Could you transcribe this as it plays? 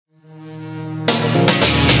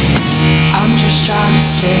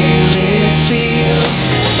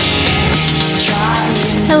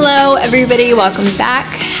everybody, welcome back.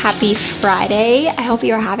 Happy Friday. I hope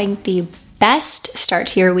you are having the best start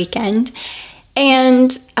to your weekend.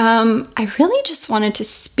 And I really just wanted to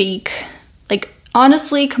speak,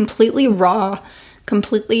 honestly, completely raw,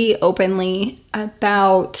 completely openly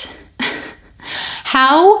about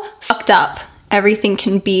how fucked up everything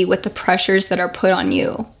can be with the pressures that are put on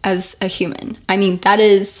you as a human. I mean, that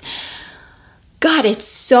is... God, it's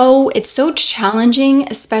so challenging,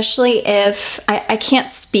 especially if I can't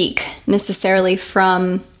speak necessarily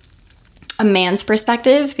from a man's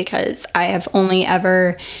perspective because I have only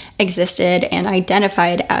ever existed and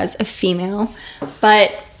identified as a female.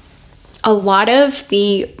 But a lot of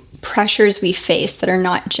the pressures we face that are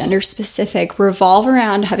not gender specific revolve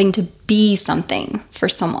around having to be something for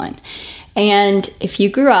someone. And if you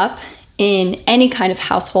grew up in any kind of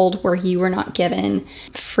household where you were not given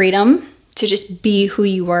freedom to just be who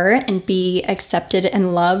you were and be accepted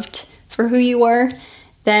and loved for who you were,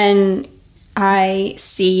 then I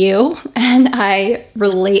see you and I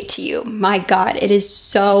relate to you. My God, it is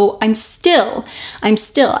so, I'm still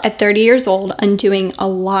at 30 years old undoing a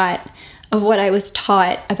lot of what I was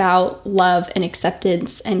taught about love and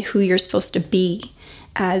acceptance and who you're supposed to be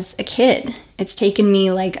as a kid. It's taken me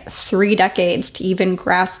 3 decades to even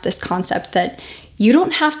grasp this concept that you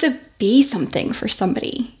don't have to be something for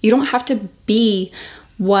somebody. You don't have to be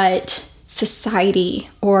what society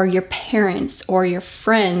or your parents or your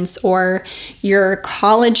friends or your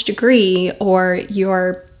college degree or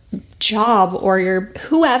your job or your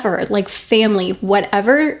whoever, family,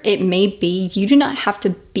 whatever it may be, you do not have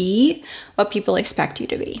to be what people expect you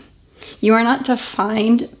to be. You are not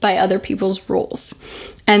defined by other people's rules.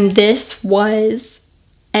 And this was,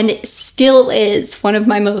 and it still is, one of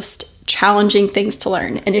my most challenging things to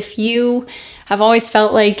learn. And if you have always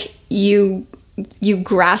felt like you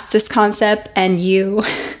grasp this concept and you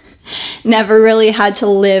never really had to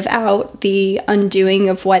live out the undoing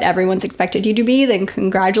of what everyone's expected you to be, then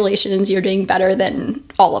congratulations, you're doing better than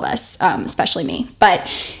all of us, especially me. But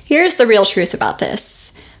here's the real truth about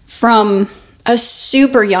this. From a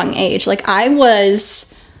super young age, I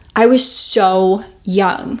was so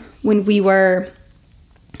young when we were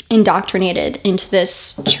indoctrinated into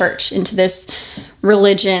this church, into this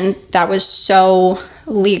religion that was so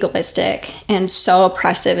legalistic and so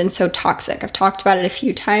oppressive and so toxic. I've talked about it a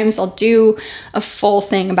few times. I'll do a full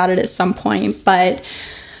thing about it at some point, but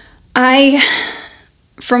I,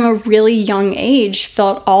 from a really young age,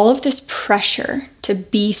 felt all of this pressure to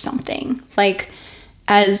be something.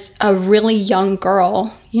 As a really young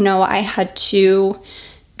girl, I had to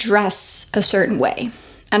dress a certain way.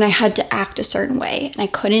 And I had to act a certain way. And I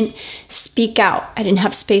couldn't speak out. I didn't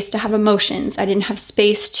have space to have emotions. I didn't have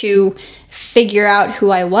space to figure out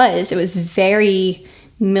who I was. It was very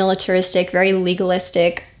militaristic, very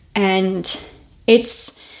legalistic. And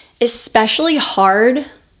it's especially hard.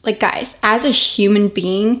 Guys, as a human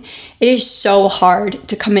being, it is so hard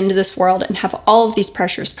to come into this world and have all of these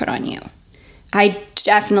pressures put on you. I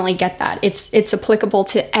definitely get that. It's applicable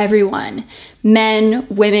to everyone. Men,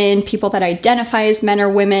 women, people that identify as men or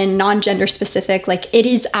women, non-gender specific. It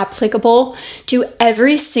is applicable to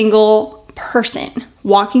every single person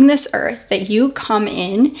walking this earth that you come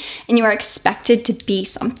in and you are expected to be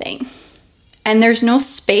something. And there's no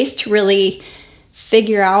space to really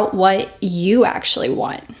figure out what you actually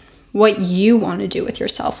want, what you want to do with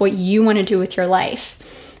yourself, what you want to do with your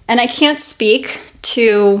life. And I can't speak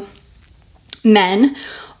to men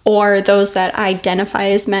or those that identify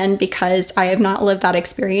as men because I have not lived that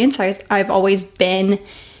experience. I've always been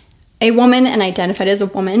a woman and identified as a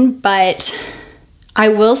woman, but I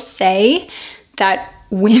will say that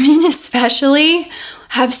women especially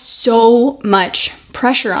have so much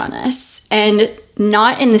pressure on us, and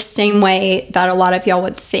not in the same way that a lot of y'all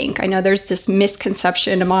would think. I know there's this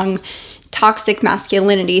misconception among toxic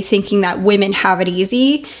masculinity thinking that women have it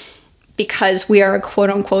easy because we are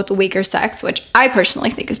quote-unquote the weaker sex, which I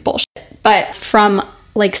personally think is bullshit. But from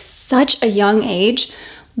such a young age,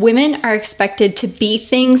 women are expected to be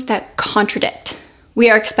things that contradict.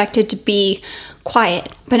 We are expected to be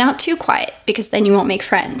quiet, but not too quiet, because then you won't make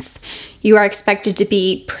friends. You are expected to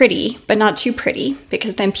be pretty, but not too pretty,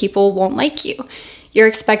 because then people won't like you. You're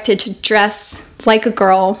expected to dress like a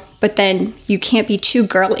girl, but then you can't be too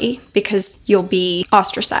girly, because you'll be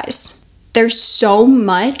ostracized. There's so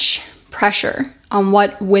much pressure on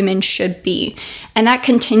what women should be. And that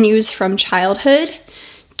continues from childhood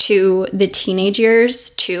to the teenage years,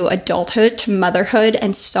 to adulthood, to motherhood,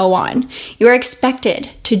 and so on. You are expected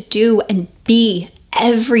to do and be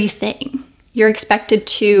everything. You're expected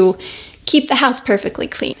to keep the house perfectly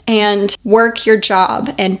clean and work your job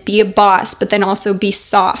and be a boss, but then also be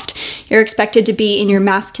soft. You're expected to be in your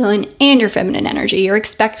masculine and your feminine energy. You're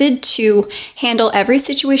expected to handle every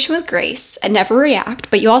situation with grace and never react,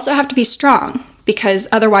 but you also have to be strong because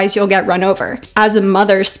otherwise you'll get run over. As a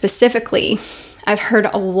mother specifically, I've heard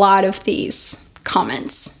a lot of these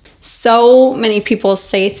comments. So many people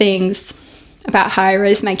say things about how I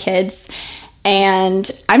raise my kids, and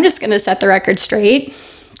I'm just going to set the record straight.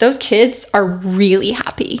 Those kids are really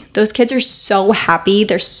happy. Those kids are so happy.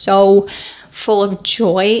 They're so full of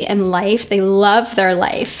joy and life. They love their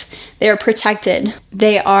life. They are protected.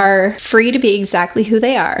 They are free to be exactly who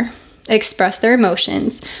they are, express their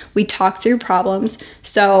emotions. We talk through problems.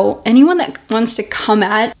 So anyone that wants to come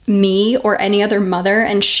at me or any other mother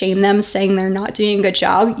and shame them saying they're not doing a good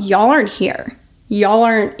job, y'all aren't here. Y'all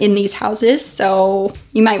aren't in these houses. So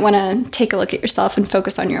you might want to take a look at yourself and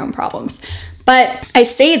focus on your own problems. But I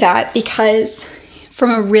say that because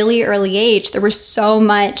from a really early age, there was so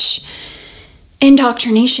much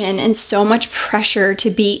indoctrination and so much pressure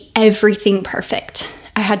to be everything perfect.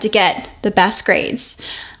 I had to get the best grades.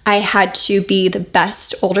 I had to be the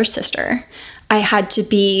best older sister. I had to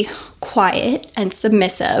be quiet and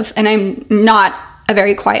submissive. And I'm not a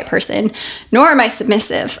very quiet person, nor am I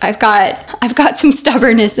submissive. I've got some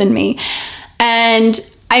stubbornness in me. And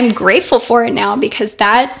I'm grateful for it now because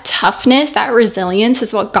that toughness, that resilience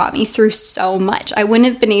is what got me through so much. I wouldn't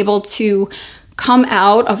have been able to come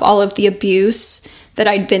out of all of the abuse that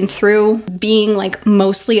I'd been through being like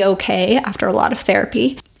mostly okay after a lot of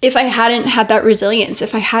therapy if I hadn't had that resilience,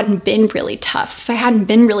 if I hadn't been really tough, if I hadn't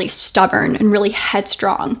been really stubborn and really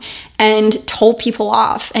headstrong and told people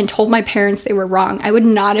off and told my parents they were wrong. I would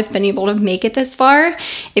not have been able to make it this far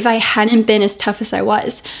if I hadn't been as tough as I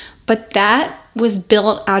was. But that was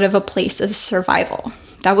built out of a place of survival.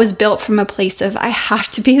 That was built from a place of I have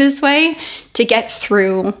to be this way to get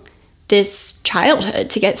through this childhood,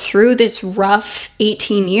 to get through this rough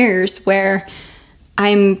 18 years where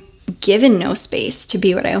I'm given no space to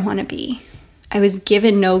be what I want to be. I was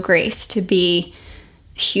given no grace to be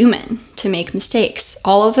human, to make mistakes.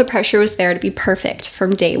 All of the pressure was there to be perfect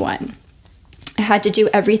from day one. I had to do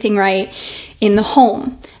everything right in the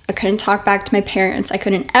home. I couldn't talk back to my parents. I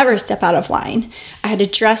couldn't ever step out of line. I had to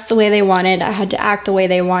dress the way they wanted. I had to act the way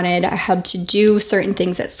they wanted. I had to do certain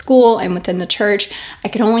things at school and within the church. I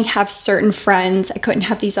could only have certain friends. I couldn't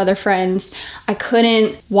have these other friends. I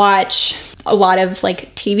couldn't watch a lot of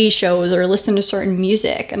like TV shows or listen to certain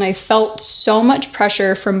music. And I felt so much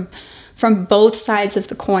pressure from both sides of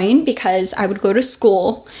the coin because I would go to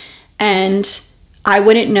school and I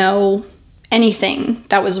wouldn't know anything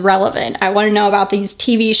that was relevant. I want to know about these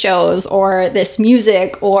TV shows or this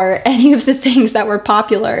music or any of the things that were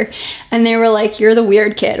popular. And they were like, you're the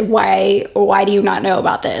weird kid. Why do you not know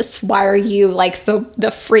about this? Why are you like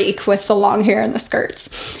the freak with the long hair and the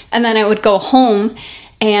skirts? And then I would go home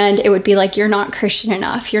and it would be like, you're not Christian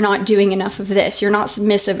enough. You're not doing enough of this. You're not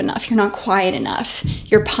submissive enough. You're not quiet enough.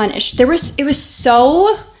 You're punished. There was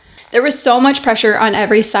so much pressure on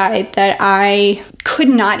every side that I could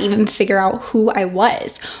not even figure out who I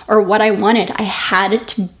was or what I wanted. I had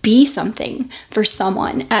to be something for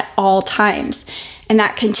someone at all times. And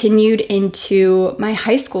that continued into my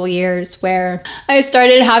high school years where I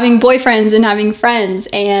started having boyfriends and having friends,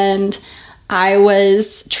 and I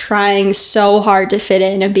was trying so hard to fit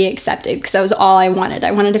in and be accepted because that was all I wanted.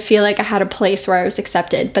 I wanted to feel like I had a place where I was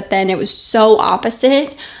accepted, but then it was so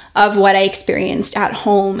opposite of what I experienced at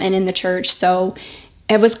home and in the church. So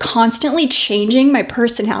it was constantly changing my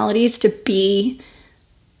personalities to be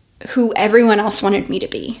who everyone else wanted me to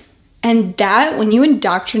be. And that, when you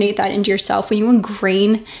indoctrinate that into yourself, when you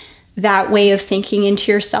ingrain that way of thinking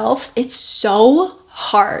into yourself, it's so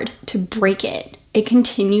hard to break it. It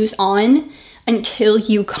continues on until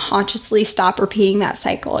you consciously stop repeating that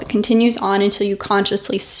cycle. It continues on until you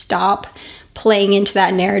consciously stop playing into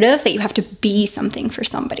that narrative that you have to be something for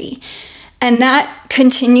somebody. And that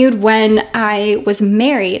continued when I was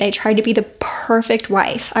married. I tried to be the perfect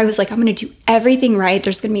wife. I was like, I'm going to do everything right.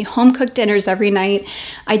 There's going to be home cooked dinners every night.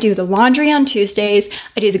 I do the laundry on Tuesdays.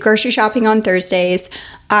 I do the grocery shopping on Thursdays.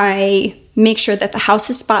 I make sure that the house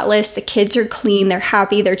is spotless. The kids are clean. They're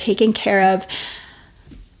happy. They're taken care of.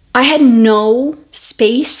 I had no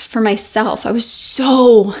space for myself. I was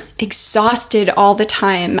so exhausted all the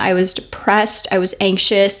time. I was depressed. I was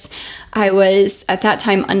anxious. I was, at that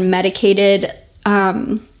time, unmedicated.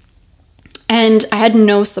 And I had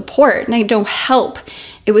no support and I had no help.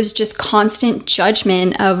 It was just constant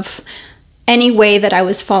judgment of any way that I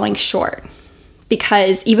was falling short.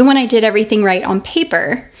 Because even when I did everything right on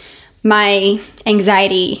paper, my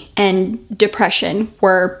anxiety and depression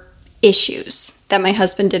were issues that my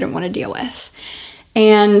husband didn't want to deal with.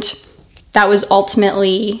 And that was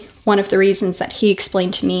ultimately one of the reasons that he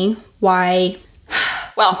explained to me why,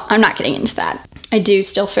 well, I'm not getting into that. I do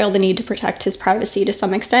still feel the need to protect his privacy to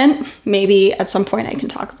some extent. Maybe at some point I can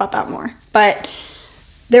talk about that more. But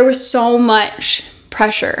there was so much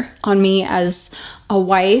pressure on me as a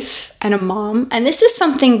wife and a mom. And this is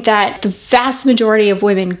something that the vast majority of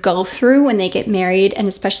women go through when they get married, and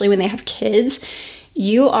especially when they have kids.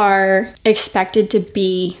 You are expected to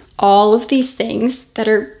be all of these things that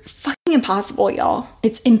are fucking impossible, y'all.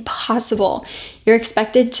 It's impossible. You're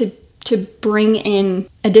expected to bring in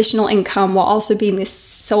additional income while also being the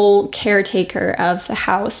sole caretaker of the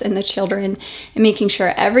house and the children and making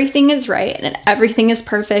sure everything is right and everything is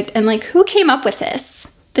perfect. And like, who came up with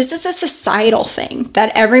this? This is a societal thing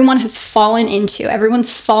that everyone has fallen into.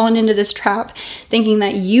 Everyone's fallen into this trap thinking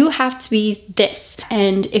that you have to be this.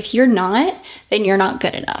 And if you're not, then you're not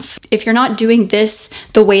good enough. If you're not doing this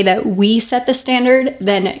the way that we set the standard,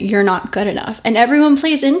 then you're not good enough. And everyone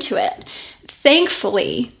plays into it.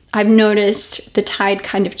 Thankfully, I've noticed the tide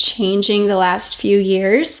kind of changing the last few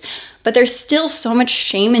years, but there's still so much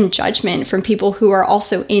shame and judgment from people who are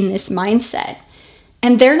also in this mindset.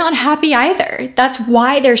 And they're not happy either. That's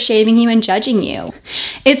why they're shaming you and judging you.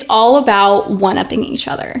 It's all about one-upping each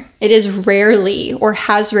other. It is rarely, or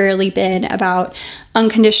has rarely been, about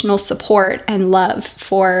unconditional support and love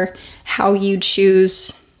for how you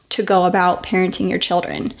choose to go about parenting your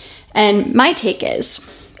children. And my take is,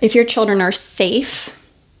 if your children are safe,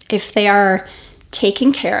 if they are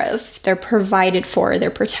taken care of, they're provided for, they're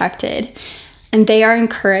protected, and they are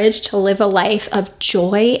encouraged to live a life of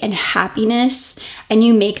joy and happiness, and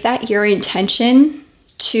you make that your intention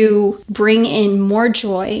to bring in more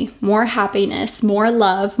joy, more happiness, more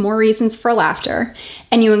love, more reasons for laughter,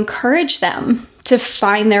 and you encourage them to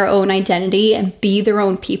find their own identity and be their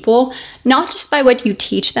own people, not just by what you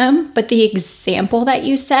teach them, but the example that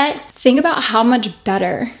you set, think about how much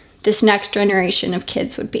better this next generation of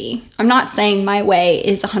kids would be. I'm not saying my way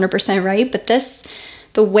is 100% right, but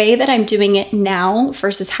the way that I'm doing it now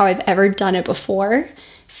versus how I've ever done it before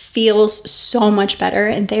feels so much better,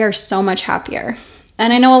 and they are so much happier.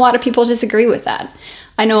 And I know a lot of people disagree with that.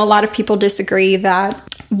 I know a lot of people disagree that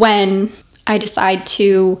when I decide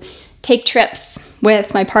to take trips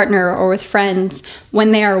with my partner or with friends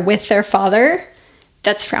when they are with their father,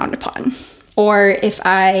 that's frowned upon. Or if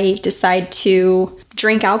I decide to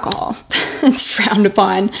drink alcohol, it's frowned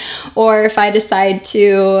upon. Or if I decide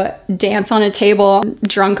to dance on a table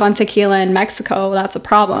drunk on tequila in Mexico, that's a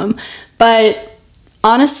problem. But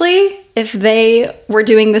honestly, if they were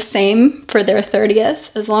doing the same for their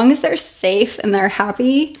 30th, as long as they're safe and they're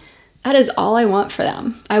happy, that is all I want for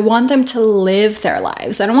them. I want them to live their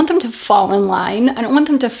lives. I don't want them to fall in line. I don't want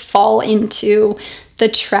them to fall into the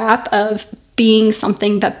trap of being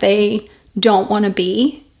something that they don't want to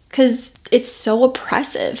be, because it's so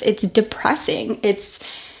oppressive. It's depressing.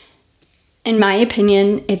 In my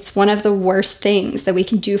opinion, it's one of the worst things that we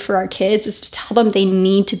can do for our kids is to tell them they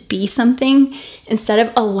need to be something instead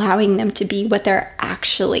of allowing them to be what they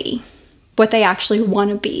actually want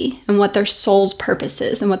to be and what their soul's purpose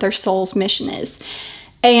is and what their soul's mission is.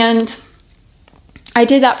 And I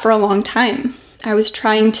did that for a long time. I was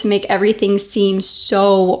trying to make everything seem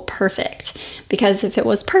so perfect, because if it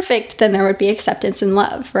was perfect, then there would be acceptance and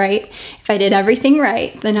love, right? If I did everything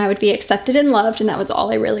right, then I would be accepted and loved, and that was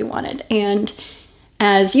all I really wanted. And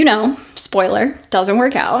as you know, spoiler, doesn't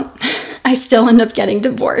work out. I still end up getting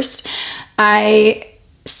divorced. I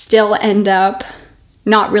still end up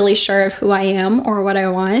not really sure of who I am or what I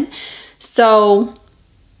want. So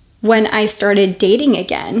when I started dating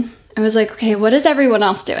again, I was like, okay, what is everyone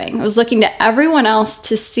else doing? I was looking to everyone else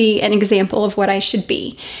to see an example of what I should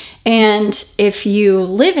be. And if you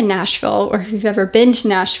live in Nashville, or if you've ever been to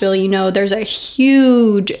Nashville, you know there's a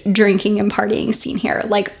huge drinking and partying scene here.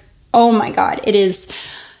 Like, oh my God, it is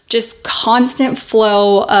just constant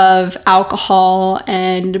flow of alcohol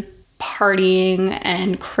and partying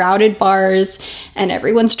and crowded bars, and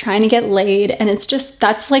everyone's trying to get laid, and it's just,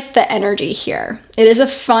 that's like the energy here. It is a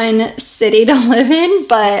fun city to live in,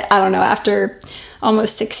 but I don't know, after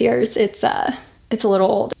almost 6 years, it's a little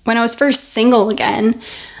old. When I was first single again,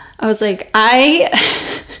 I was like, I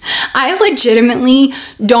legitimately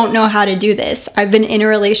don't know how to do this. I've been in a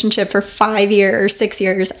relationship for 5 years or 6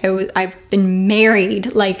 years. I've been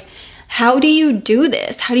married. Like, how do you do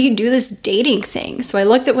this? How do you do this dating thing? So I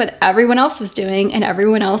looked at what everyone else was doing, and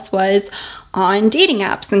everyone else was on dating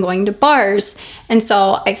apps and going to bars. And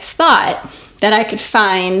so I thought that I could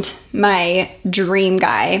find my dream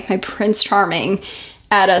guy, my Prince Charming,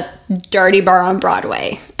 at a dirty bar on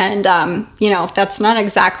Broadway. And, that's not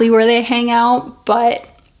exactly where they hang out, but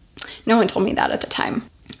no one told me that at the time.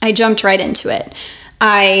 I jumped right into it.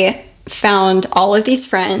 I found all of these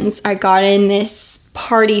friends. I got in this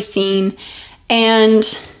party scene, and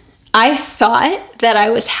I thought that I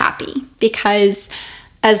was happy because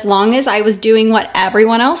as long as I was doing what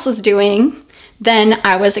everyone else was doing, then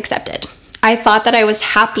I was accepted. I thought that I was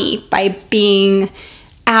happy by being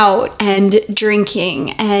out and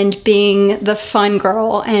drinking and being the fun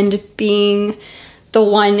girl and being the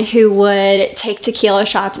one who would take tequila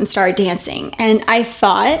shots and start dancing. And I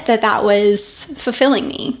thought that that was fulfilling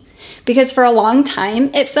me because for a long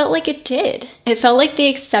time, it felt like it did. It felt like the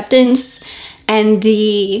acceptance and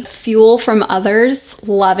the fuel from others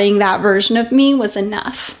loving that version of me was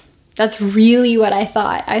enough. That's really what I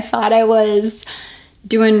thought. I thought I was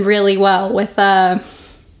doing really well with that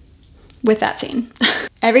scene.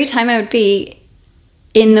 Every time I would be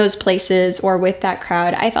in those places or with that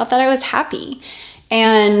crowd, I thought that I was happy.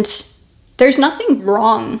 And there's nothing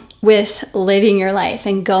wrong with living your life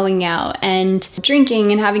and going out and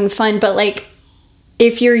drinking and having fun. But like,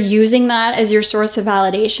 if you're using that as your source of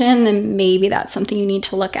validation, then maybe that's something you need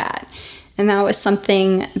to look at. And that was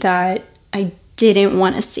something that I didn't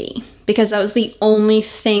want to see because that was the only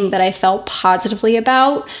thing that I felt positively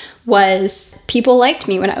about was people liked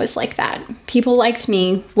me when I was like that. People liked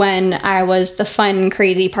me when I was the fun,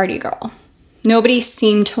 crazy party girl. Nobody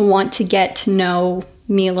seemed to want to get to know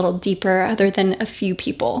me a little deeper other than a few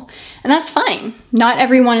people. And that's fine. Not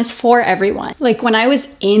everyone is for everyone. Like when I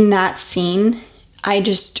was in that scene, I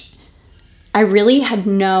really had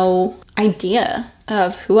no idea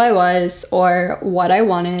of who I was or what I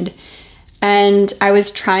wanted. And I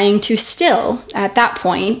was trying to still, at that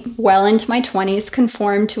point, well into my 20s,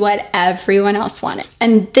 conform to what everyone else wanted.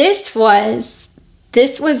 And this was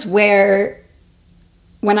where,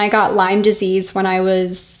 when I got Lyme disease when I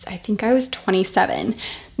think I was 27,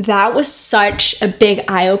 that was such a big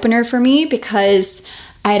eye-opener for me because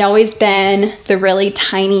I'd always been the really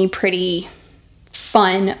tiny, pretty,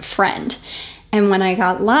 fun friend. And when I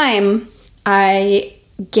got Lyme, I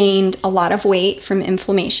gained a lot of weight from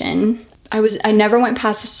inflammation. I never went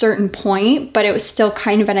past a certain point, but it was still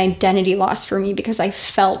kind of an identity loss for me because I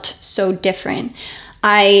felt so different.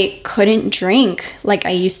 I couldn't drink like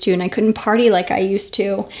I used to, and I couldn't party like I used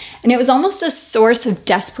to. And it was almost a source of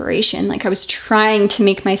desperation. Like I was trying to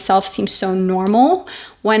make myself seem so normal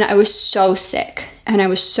when I was so sick and I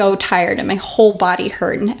was so tired and my whole body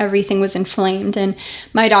hurt and everything was inflamed. And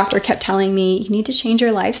my doctor kept telling me, you need to change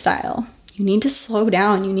your lifestyle. You need to slow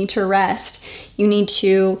down. You need to rest. You need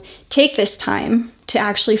to take this time to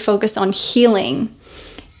actually focus on healing.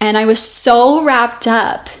 And I was so wrapped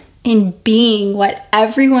up in being what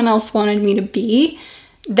everyone else wanted me to be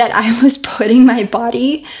that I was putting my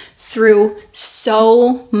body through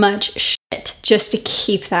so much shit just to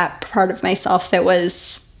keep that part of myself that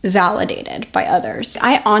was validated by others.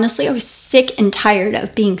 I was sick and tired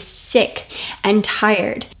of being sick and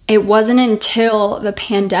tired. It wasn't until the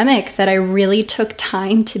pandemic that I really took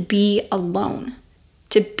time to be alone,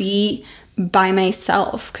 to be by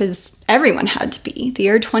myself, because everyone had to be. The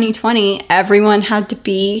year 2020, everyone had to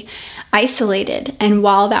be isolated. And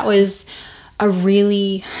while that was a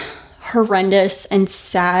really horrendous and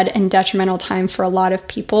sad and detrimental time for a lot of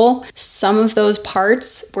people, some of those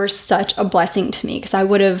parts were such a blessing to me because I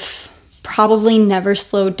would have probably never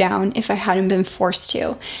slowed down if I hadn't been forced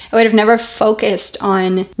to. I would have never focused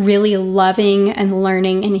on really loving and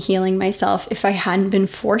learning and healing myself if I hadn't been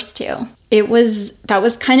forced to. That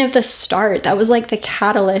was kind of the start. That was like the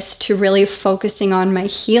catalyst to really focusing on my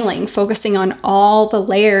healing, focusing on all the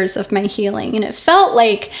layers of my healing. And it felt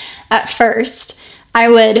like at first I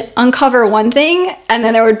would uncover one thing and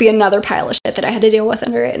then there would be another pile of shit that I had to deal with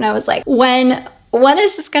under it. And I was like, when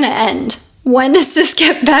is this going to end? When does this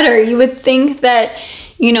get better? You would think that,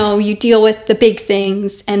 you deal with the big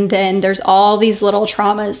things and then there's all these little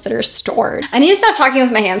traumas that are stored. I need to stop talking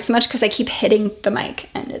with my hands so much because I keep hitting the mic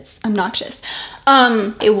and it's obnoxious.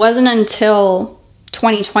 It wasn't until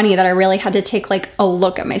 2020 that I really had to take like a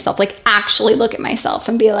look at myself, like actually look at myself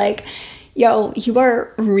and be like, yo, you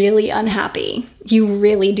are really unhappy. You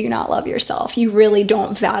really do not love yourself. You really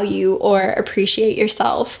don't value or appreciate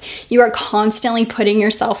yourself. You are constantly putting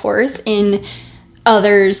your self-worth in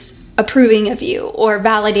others approving of you or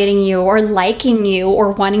validating you or liking you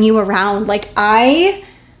or wanting you around. Like I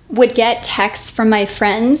would get texts from my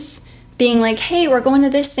friends being like, hey, we're going to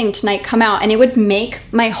this thing tonight, come out. And it would make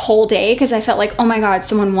my whole day because I felt like, oh my God,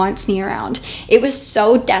 someone wants me around. It was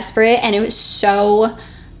so desperate and it was so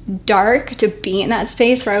dark to be in that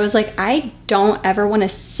space where I was like, I don't ever want to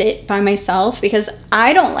sit by myself because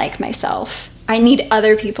I don't like myself. I need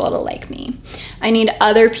other people to like me. I need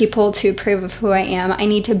other people to approve of who I am. I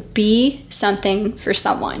need to be something for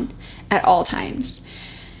someone at all times.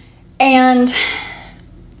 And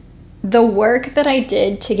the work that I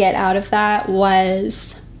did to get out of that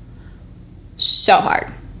was so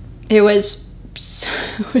hard. It was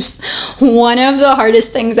one of the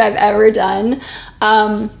hardest things I've ever done.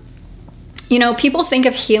 People think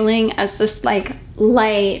of healing as this like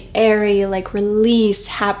light, airy, like release,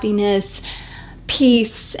 happiness,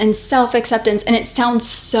 peace, and self-acceptance. And it sounds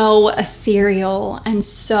so ethereal and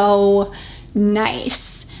so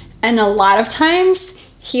nice. And a lot of times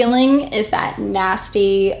healing is that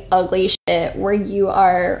nasty, ugly shit where you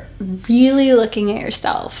are really looking at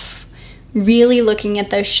yourself, really looking at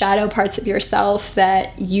those shadow parts of yourself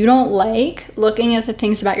that you don't like, looking at the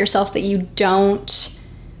things about yourself that you don't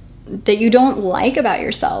like about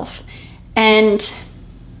yourself, and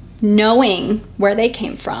knowing where they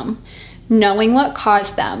came from, knowing what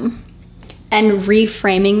caused them, and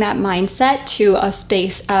reframing that mindset to a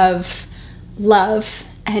space of love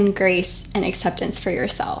and grace and acceptance for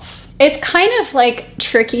yourself. It's kind of like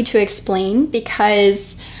tricky to explain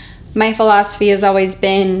because my philosophy has always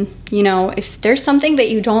been, if there's something that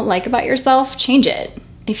you don't like about yourself, change it.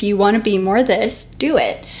 If you want to be more this, do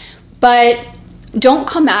it. But don't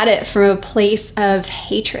come at it from a place of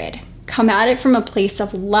hatred. Come at it from a place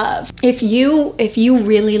of love. If you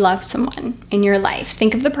really love someone in your life,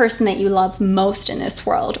 think of the person that you love most in this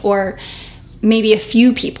world, or maybe a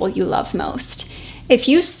few people you love most. If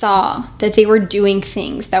you saw that they were doing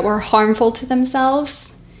things that were harmful to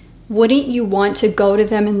themselves, wouldn't you want to go to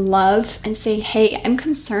them in love and say, hey, I'm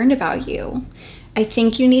concerned about you. I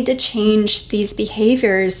think you need to change these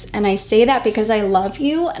behaviors. And I say that because I love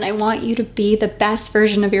you and I want you to be the best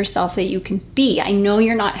version of yourself that you can be. I know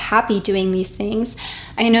you're not happy doing these things.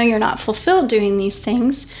 I know you're not fulfilled doing these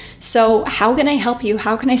things. So how can I help you?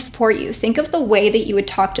 How can I support you? Think of the way that you would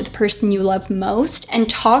talk to the person you love most, and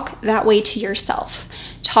talk that way to yourself.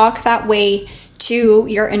 Talk that way to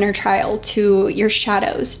your inner child, to your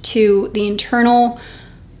shadows, to the internal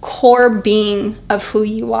core being of who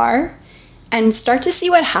you are, and start to see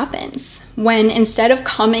what happens when, instead of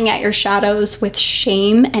coming at your shadows with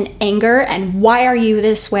shame and anger and why are you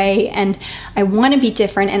this way and I want to be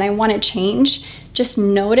different and I want to change, just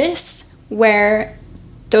notice where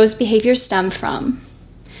those behaviors stem from.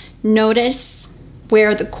 Notice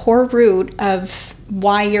where the core root of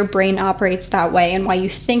why your brain operates that way and why you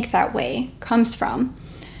think that way comes from.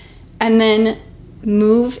 And then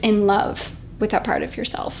move in love with that part of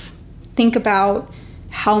yourself. Think about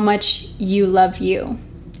how much you love you.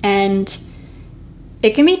 And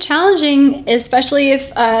it can be challenging, especially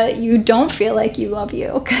if you don't feel like you love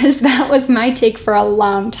you, because that was my take for a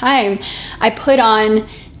long time. I put on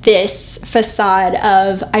this facade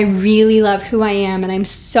of I really love who I am and I'm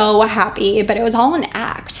so happy, but it was all an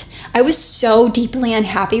act. I was so deeply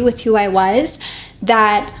unhappy with who I was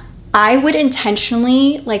that I would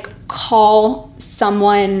intentionally call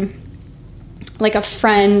someone, like a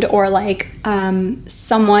friend or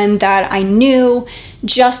someone that I knew,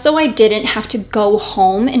 just so I didn't have to go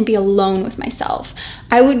home and be alone with myself.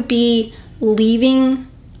 I would be leaving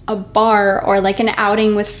a bar or an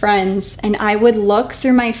outing with friends, and I would look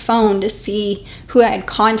through my phone to see who I had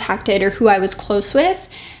contacted or who I was close with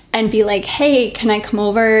and be like, hey, can I come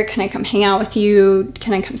over? Can I come hang out with you?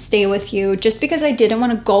 Can I come stay with you? Just because I didn't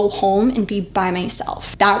want to go home and be by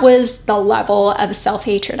myself. That was the level of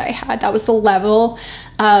self-hatred I had. That was the level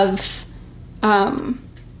of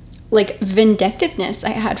vindictiveness I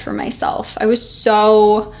had for myself. I was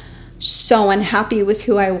so unhappy with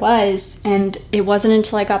who I was, and it wasn't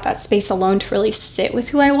until I got that space alone to really sit with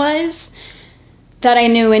who I was that I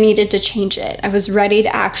knew I needed to change it. I was ready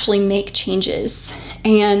to actually make changes,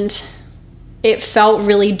 and it felt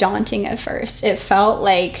really daunting at first. It felt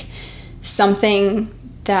like something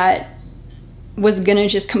that was gonna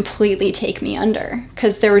just completely take me under,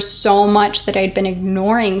 because there was so much that I'd been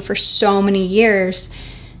ignoring for so many years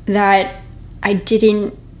that I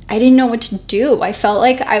didn't know what to do. I felt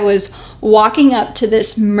like I was walking up to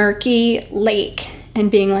this murky lake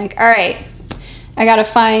and being like, all right, I gotta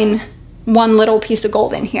find one little piece of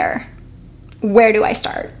gold in here. Where do I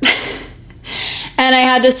start? And I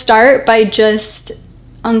had to start by just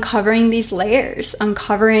uncovering these layers,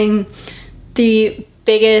 uncovering the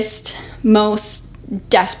biggest, most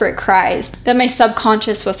desperate cries that my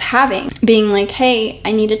subconscious was having, being like, hey,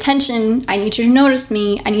 I need attention. I need you to notice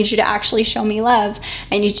me. I need you to actually show me love.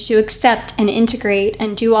 I need you to accept and integrate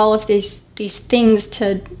and do all of these things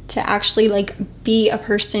to actually like be a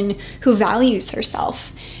person who values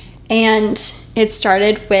herself. And it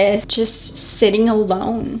started with just sitting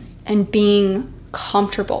alone and being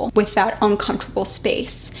comfortable with that uncomfortable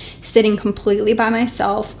space, sitting completely by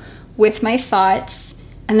myself with my thoughts,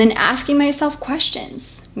 and then asking myself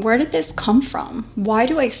questions. Where did this come from? Why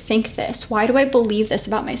do I think this? Why do I believe this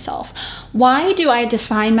about myself? Why do I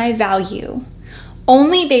define my value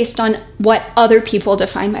only based on what other people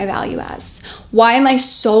define my value as? Why am I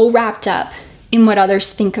so wrapped up in what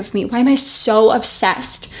others think of me? Why am I so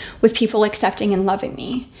obsessed with people accepting and loving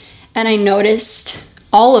me? And I noticed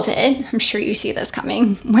all of it, I'm sure you see this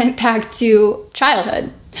coming, went back to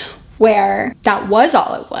childhood, where that was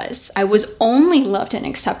all it was. I was only loved and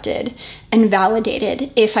accepted and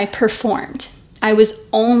validated if I performed. I was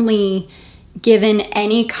only given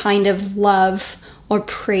any kind of love or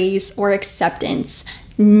praise or acceptance,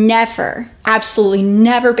 never, absolutely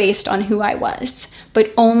never based on who I was,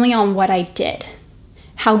 but only on what I did.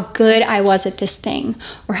 How good I was at this thing,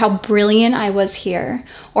 or how brilliant I was here,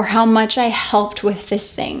 or how much I helped with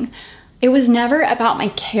this thing. It was never about my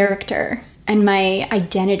character and my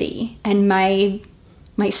identity and my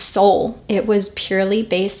soul. It was purely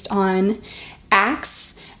based on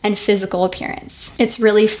acts and physical appearance. It's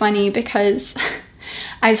really funny because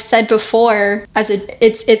I've said before,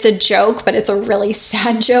 it's a joke, but it's a really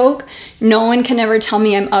sad joke. No one can ever tell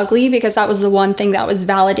me I'm ugly because that was the one thing that was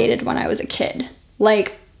validated when I was a kid.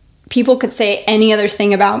 Like, people could say any other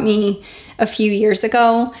thing about me a few years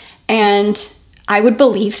ago, and I would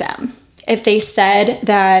believe them. If they said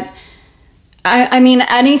that, I mean,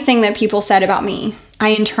 anything that people said about me,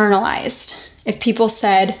 I internalized. If people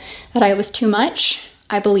said that I was too much,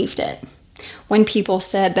 I believed it. When people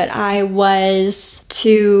said that I was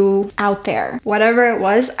too out there, whatever it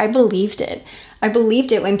was, I believed it. I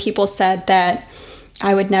believed it when people said that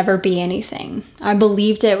I would never be anything. I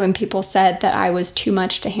believed it when people said that I was too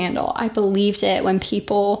much to handle. I believed it when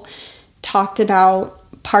people talked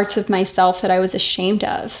about parts of myself that I was ashamed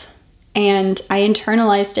of. And I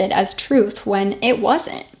internalized it as truth when it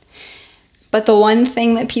wasn't. But the one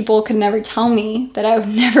thing that people could never tell me that I would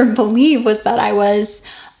never believe was that I was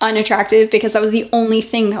unattractive, because that was the only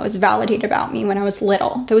thing that was validated about me when I was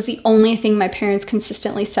little. That was the only thing my parents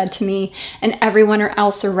consistently said to me, and everyone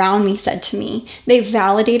else around me said to me. They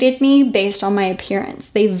validated me based on my appearance.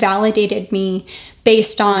 They validated me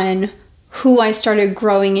based on who I started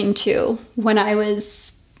growing into when I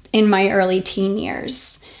was in my early teen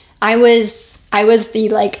years. I was the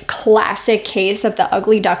like classic case of the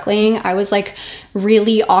ugly duckling. I was like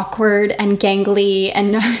really awkward and gangly,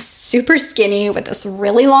 and I was super skinny with this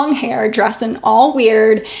really long hair, dressing all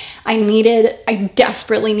weird. I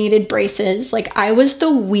desperately needed braces. Like, I was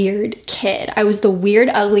the weird kid. I was the weird,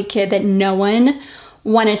 ugly kid that no one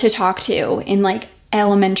wanted to talk to in like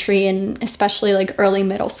elementary and especially like early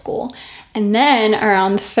middle school. And then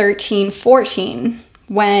around 13, 14,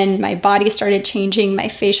 when my body started changing, my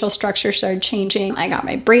facial structure started changing, I got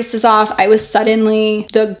my braces off, I was suddenly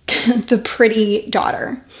the pretty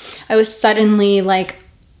daughter. I was suddenly like,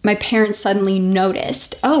 my parents suddenly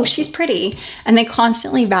noticed, oh, she's pretty, and they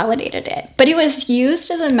constantly validated it. But it was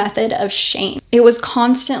used as a method of shame. It was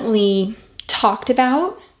constantly talked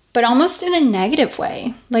about, but almost in a negative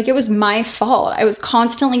way. Like, it was my fault. I was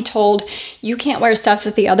constantly told, you can't wear stuff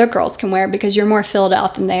that the other girls can wear because you're more filled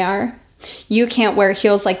out than they are. You can't wear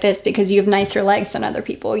heels like this because you have nicer legs than other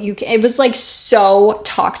people. It was like so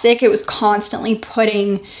toxic. It was constantly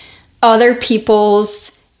putting other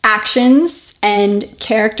people's actions and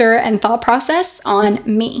character and thought process on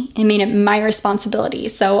me. I made it my responsibility.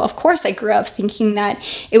 So of course I grew up thinking that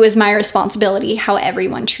it was my responsibility how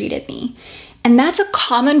everyone treated me. And that's a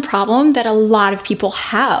common problem that a lot of people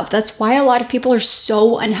have. That's why a lot of people are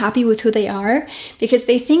so unhappy with who they are, because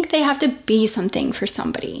they think they have to be something for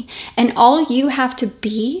somebody. And all you have to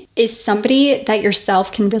be is somebody that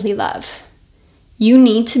yourself can really love. You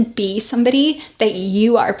need to be somebody that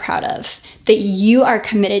you are proud of, that you are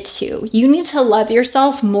committed to. You need to love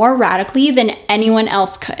yourself more radically than anyone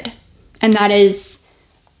else could. And that is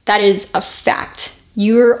a fact.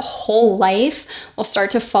 Your whole life will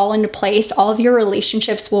start to fall into place. All of your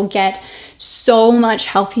relationships will get so much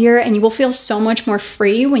healthier, and you will feel so much more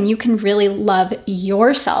free when you can really love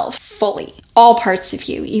yourself fully. all parts of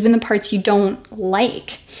you, even the parts you don't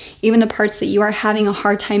like, even the parts that you are having a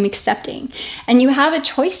hard time accepting. And you have a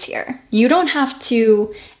choice here. You don't have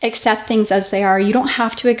to accept things as they are. You don't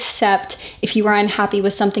have to accept if you are unhappy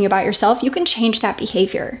with something about yourself. You can change that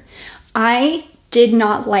behavior. I did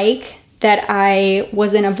not like that I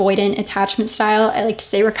was an avoidant attachment style. I like to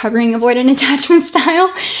say recovering avoidant attachment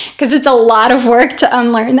style because it's a lot of work to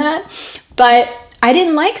unlearn that. But I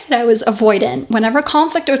didn't like that I was avoidant. Whenever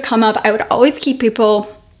conflict would come up, I would always keep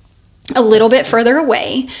people a little bit further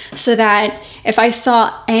away so that if I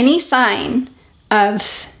saw any sign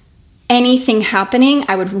of anything happening,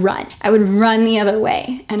 I would run. I would run the other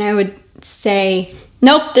way and I would say,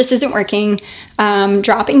 nope, this isn't working,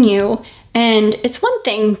 dropping you. And it's one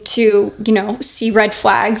thing to, see red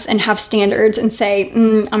flags and have standards and say,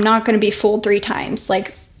 I'm not going to be fooled 3 times.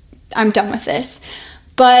 Like, I'm done with this.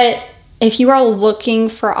 But if you are looking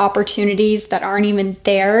for opportunities that aren't even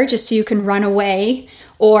there just so you can run away,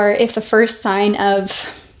 or if the first sign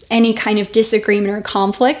of any kind of disagreement or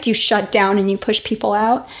conflict, you shut down and you push people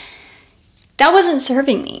out, that wasn't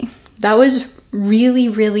serving me. That was really,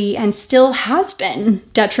 really, and still has been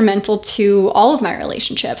detrimental to all of my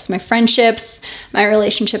relationships, my friendships, my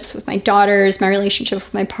relationships with my daughters, my relationship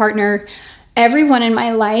with my partner. Everyone in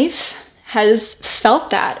my life has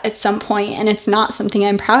felt that at some point, and it's not something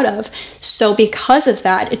I'm proud of. So because of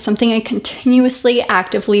that, it's something I continuously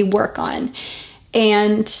actively work on.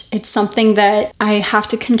 And it's something that I have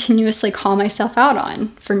to continuously call myself out on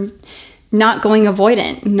for not going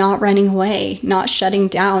avoidant, not running away, not shutting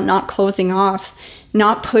down, not closing off,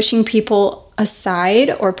 not pushing people aside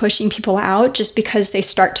or pushing people out just because they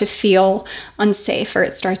start to feel unsafe or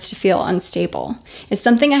it starts to feel unstable. It's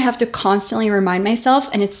something I have to constantly remind myself,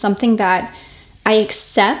 and it's something that I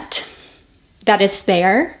accept that it's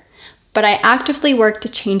there, but I actively work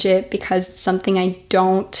to change it because it's something I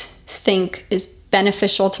don't think is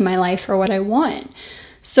beneficial to my life or what I want.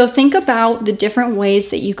 So think about the different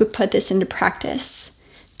ways that you could put this into practice.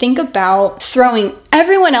 Think about throwing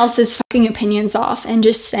everyone else's fucking opinions off and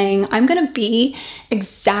just saying, I'm going to be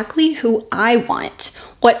exactly who I want,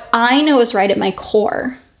 what I know is right at my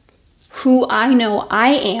core, who I know I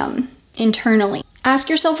am internally. Ask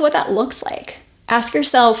yourself what that looks like. Ask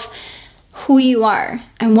yourself who you are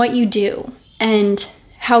and what you do and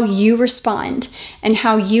how you respond and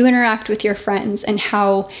how you interact with your friends and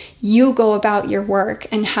how you go about your work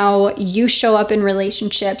and how you show up in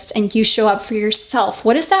relationships and you show up for yourself.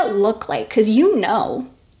 What does that look like? Because you know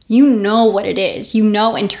what it is. You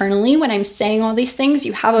know internally when I'm saying all these things,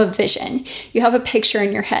 you have a vision, you have a picture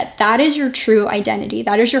in your head. That is your true identity.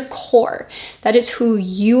 That is your core. That is who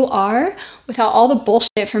you are without all the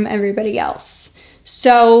bullshit from everybody else.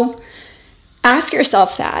 So ask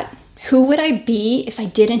yourself that. Who would I be if I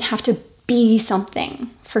didn't have to be something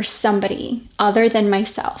for somebody other than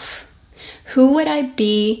myself? Who would I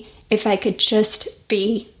be if I could just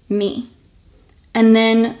be me? And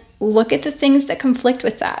then look at the things that conflict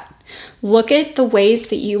with that. Look at the ways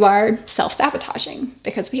that you are self-sabotaging,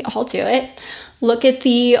 because we all do it. Look at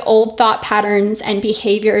the old thought patterns and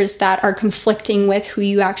behaviors that are conflicting with who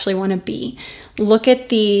you actually want to be. Look at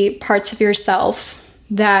the parts of yourself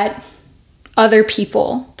that other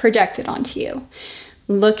people projected onto you.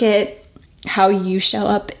 Look at how you show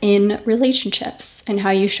up in relationships and how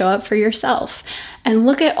you show up for yourself. And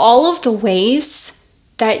look at all of the ways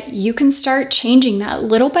that you can start changing that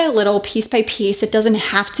little by little, piece by piece. It doesn't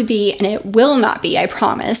have to be, and it will not be, I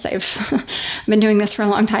promise. I've been doing this for a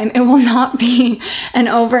long time. It will not be an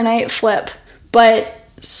overnight flip. But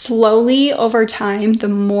slowly over time, the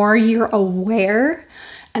more you're aware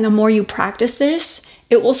and the more you practice this,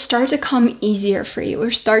 it will start to come easier for you. It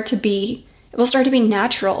will start to be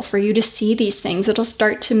natural for you to see these things. It'll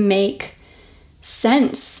start to make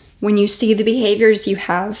sense when you see the behaviors you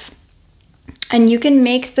have. And you can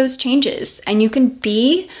make those changes and you can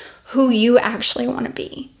be who you actually want to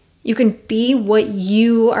be. You can be what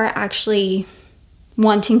you are actually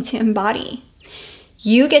wanting to embody.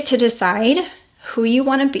 You get to decide who you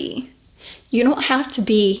want to be. You don't have to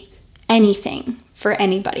be anything for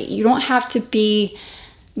anybody. You don't have to be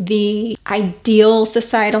the ideal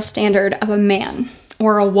societal standard of a man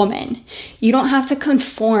or a woman. You don't have to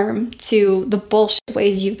conform to the bullshit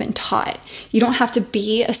ways you've been taught. You don't have to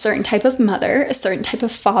be a certain type of mother, a certain type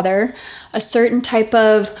of father, a certain type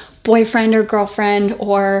of boyfriend or girlfriend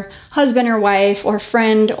or husband or wife or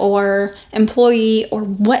friend or employee or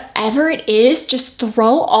whatever it is. Just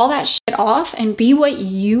throw all that shit off and be what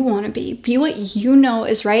you want to be. Be what you know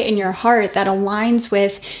is right in your heart that aligns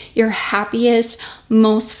with your happiest,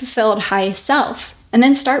 most fulfilled, highest self. And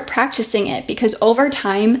then start practicing it, because over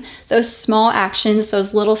time, those small actions,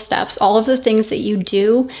 those little steps, all of the things that you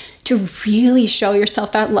do to really show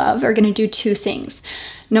yourself that love are going to do two things.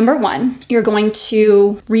 Number one, you're going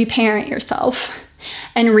to reparent yourself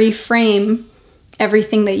and reframe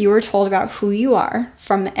everything that you were told about who you are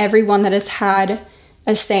from everyone that has had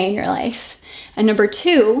a say in your life. And number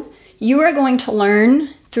two, you are going to learn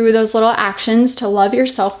through those little actions to love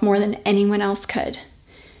yourself more than anyone else could.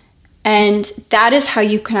 And that is how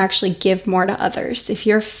you can actually give more to others. If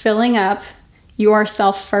you're filling up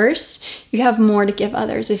yourself first, you have more to give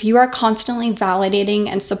others. If you are constantly validating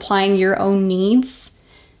and supplying your own needs,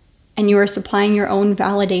 and you are supplying your own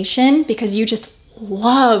validation because you just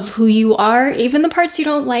love who you are, even the parts you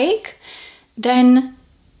don't like, then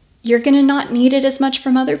you're going to not need it as much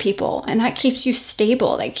from other people. And that keeps you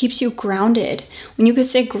stable. That keeps you grounded. When you can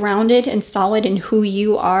stay grounded and solid in who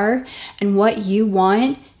you are and what you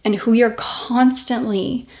want, and who you're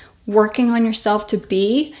constantly working on yourself to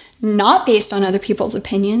be, not based on other people's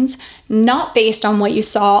opinions, not based on what you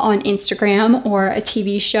saw on Instagram or a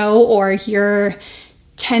TV show or your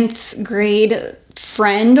 10th grade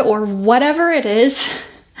friend or whatever it is.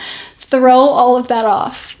 Throw all of that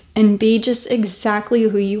off and be just exactly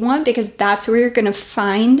who you want, because that's where you're going to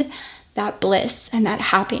find that bliss and that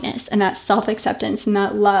happiness and that self-acceptance and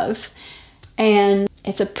that love. And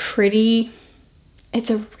it's a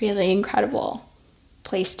really incredible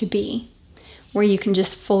place to be, where you can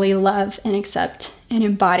just fully love and accept and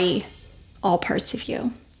embody all parts of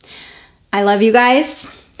you. I love you guys.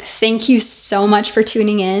 Thank you so much for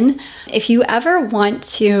tuning in. If you ever want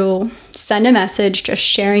to send a message just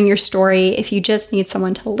sharing your story, if you just need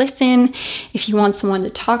someone to listen, if you want someone to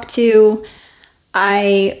talk to,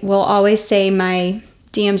 I will always say my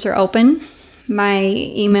DMs are open. My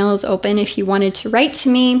email is open if you wanted to write to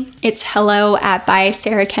me. It's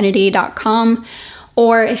hello@bysarahkennedy.com.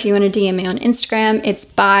 Or if you want to DM me on Instagram, it's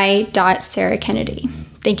by.sarahkennedy.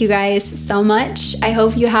 Thank you guys so much. I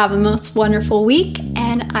hope you have a most wonderful week,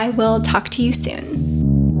 and I will talk to you soon.